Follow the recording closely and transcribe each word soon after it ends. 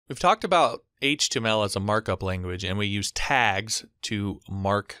We've talked about HTML as a markup language, and we use tags to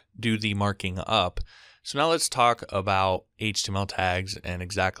do the marking up. So now let's talk about HTML tags and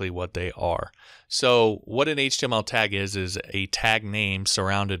exactly what they are. So what an HTML tag is a tag name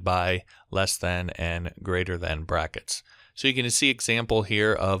surrounded by less than and greater than brackets. So you can see example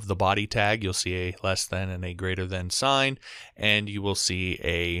here of the body tag. You'll see a less than and a greater than sign, and you will see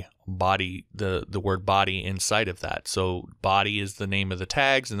a body, the word body inside of that. So body is the name of the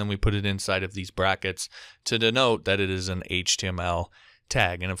tags, and then we put it inside of these brackets to denote that it is an HTML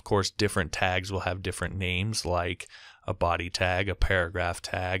tag. And of course, different tags will have different names, like a body tag, a paragraph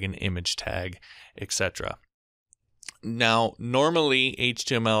tag, an image tag, etc. Now, normally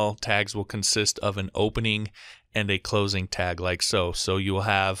HTML tags will consist of an opening and a closing tag like so. So you will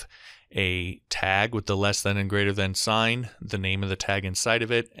have a tag with the less than and greater than sign, the name of the tag inside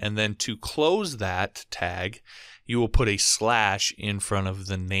of it, and then to close that tag, you will put a slash in front of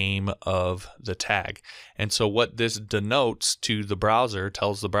the name of the tag. And so what this denotes to the browser,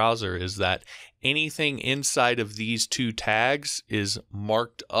 tells the browser, is that anything inside of these two tags is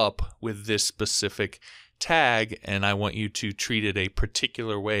marked up with this specific tag, and I want you to treat it a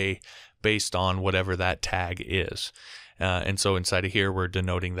particular way based on whatever that tag is. And so inside of here, we're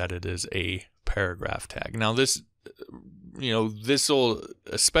denoting that it is a paragraph tag. Now this, this will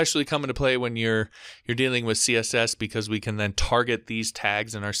especially come into play when you're dealing with CSS, because we can then target these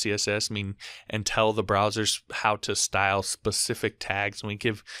tags in our CSS, and tell the browsers how to style specific tags. And we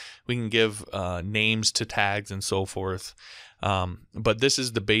can give names to tags and so forth. But this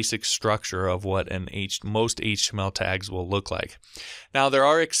is the basic structure of what most HTML tags will look like. Now, there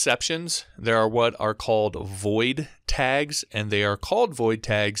are exceptions. There are what are called void tags, and they are called void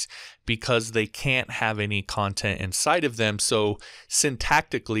tags because they can't have any content inside of them. So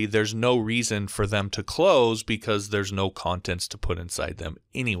syntactically, there's no reason for them to close because there's no contents to put inside them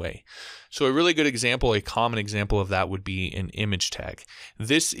anyway. So a really good example, a common example of that would be an image tag.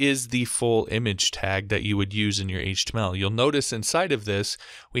 This is the full image tag that you would use in your HTML. You'll notice inside of this,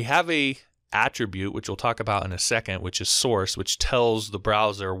 we have a attribute, which we'll talk about in a second, which is source, which tells the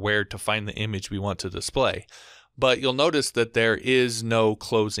browser where to find the image we want to display. But you'll notice that there is no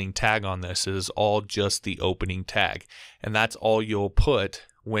closing tag on this. It is all just the opening tag. And that's all you'll put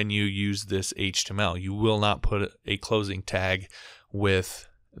when you use this HTML. You will not put a closing tag with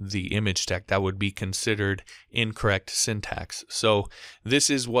the image tag. That would be considered incorrect syntax. So this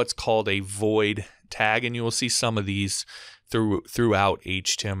is what's called a void tag, and you will see some of these throughout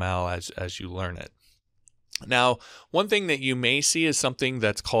HTML as you learn it. Now, one thing that you may see is something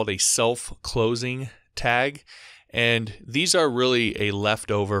that's called a self-closing tag, and these are really a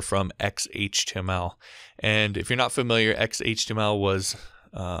leftover from XHTML. And if you're not familiar, XHTML was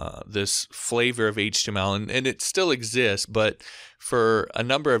this flavor of HTML, and it still exists, but for a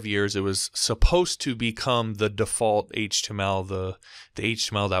number of years it was supposed to become the default HTML, the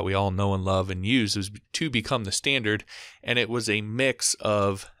HTML that we all know and love and use. It was to become the standard, and it was a mix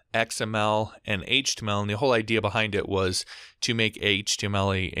of XML and HTML, and the whole idea behind it was to make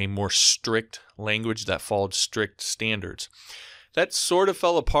HTML a more strict language that followed strict standards. That sort of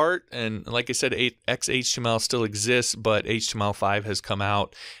fell apart, and like I said, XHTML still exists, but HTML5 has come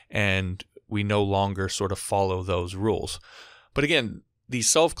out, and we no longer sort of follow those rules. But again, these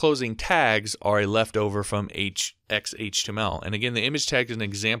self-closing tags are a leftover from XHTML. And again, the image tag is an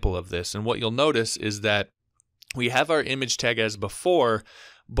example of this. And what you'll notice is that we have our image tag as before,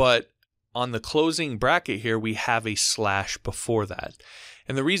 but on the closing bracket here, we have a slash before that.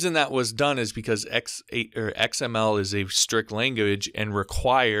 And the reason that was done is because XML is a strict language and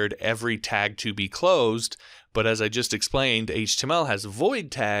required every tag to be closed. But as I just explained, HTML has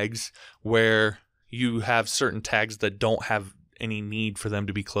void tags where you have certain tags that don't have any need for them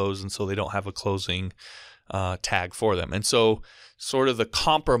to be closed, and so they don't have a closing tag for them. And so sort of the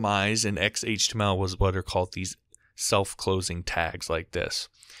compromise in XHTML was what are called these self-closing tags like this.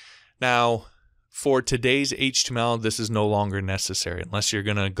 Now, for today's HTML, this is no longer necessary unless you're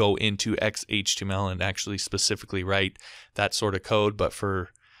going to go into XHTML and actually specifically write that sort of code. But for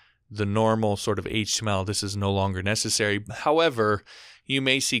the normal sort of HTML, this is no longer necessary. However, you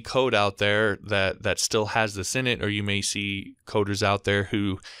may see code out there that still has this in it, or you may see coders out there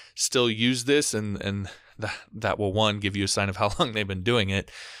who still use this, and that will, one, give you a sign of how long they've been doing it.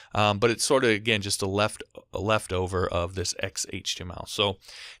 But it's sort of, again, just a leftover of this XHTML. So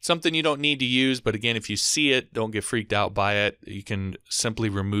something you don't need to use, but again, if you see it, don't get freaked out by it. You can simply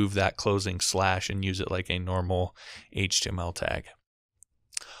remove that closing slash and use it like a normal HTML tag.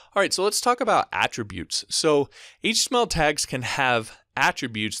 All right, so let's talk about attributes. So HTML tags can have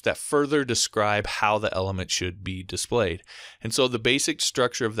attributes that further describe how the element should be displayed. And so the basic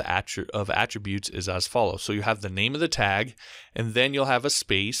structure of the attributes is as follows. So you have the name of the tag, and then you'll have a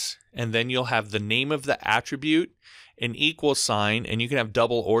space, and then you'll have the name of the attribute, an equal sign, and you can have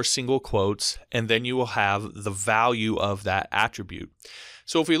double or single quotes, and then you will have the value of that attribute.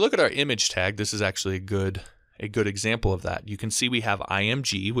 So if we look at our image tag, this is actually a good example of that. You can see we have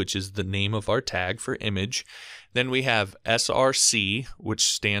IMG, which is the name of our tag for image. Then we have SRC, which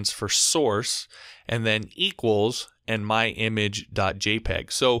stands for source, and then equals and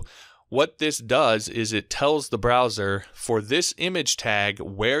myimage.jpg. So what this does is it tells the browser for this image tag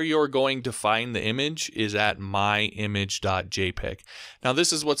where you're going to find the image is at myimage.jpg. Now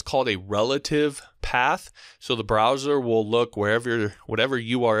this is what's called a relative path. So the browser will look whatever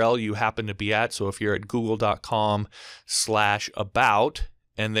URL you happen to be at. So if you're at google.com/about,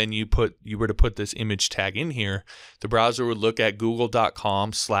 and then you were to put this image tag in here, the browser would look at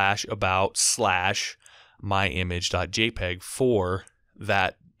google.com/about/myimage.jpg for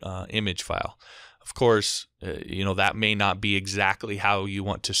that image file. Of course, that may not be exactly how you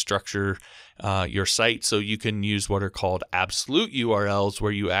want to structure your site, so you can use what are called absolute URLs,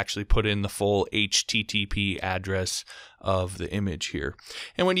 where you actually put in the full HTTP address of the image here.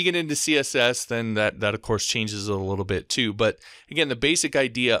 And when you get into CSS, then that of course changes it a little bit too. But again, the basic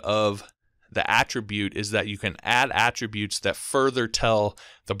idea of the attribute is that you can add attributes that further tell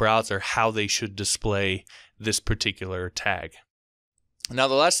the browser how they should display this particular tag. Now,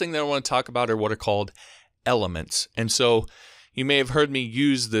 the last thing that I want to talk about are what are called elements. And so you may have heard me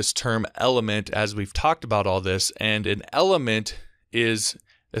use this term element as we've talked about all this. And an element is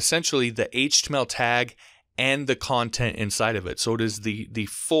essentially the HTML tag and the content inside of it. So it is the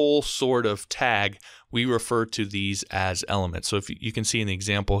full sort of tag. We refer to these as elements. So if you can see in the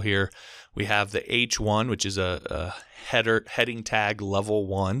example here, we have the H1, which is a heading tag level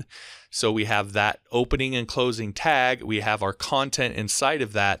 1. So we have that opening and closing tag. We have our content inside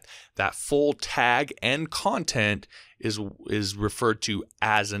of that. That full tag and content is referred to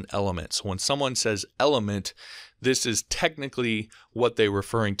as an element. So when someone says element, this is technically what they're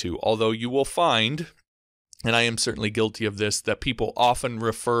referring to. Although you will find, and I am certainly guilty of this, that people often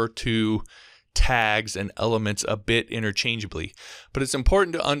refer to tags and elements a bit interchangeably. But it's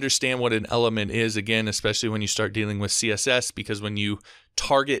important to understand what an element is, again, especially when you start dealing with CSS, because when you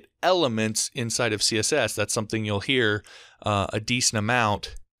target elements inside of CSS, that's something you'll hear a decent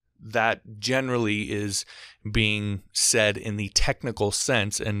amount. That generally is being said in the technical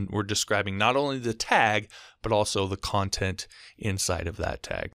sense, and we're describing not only the tag, but also the content inside of that tag.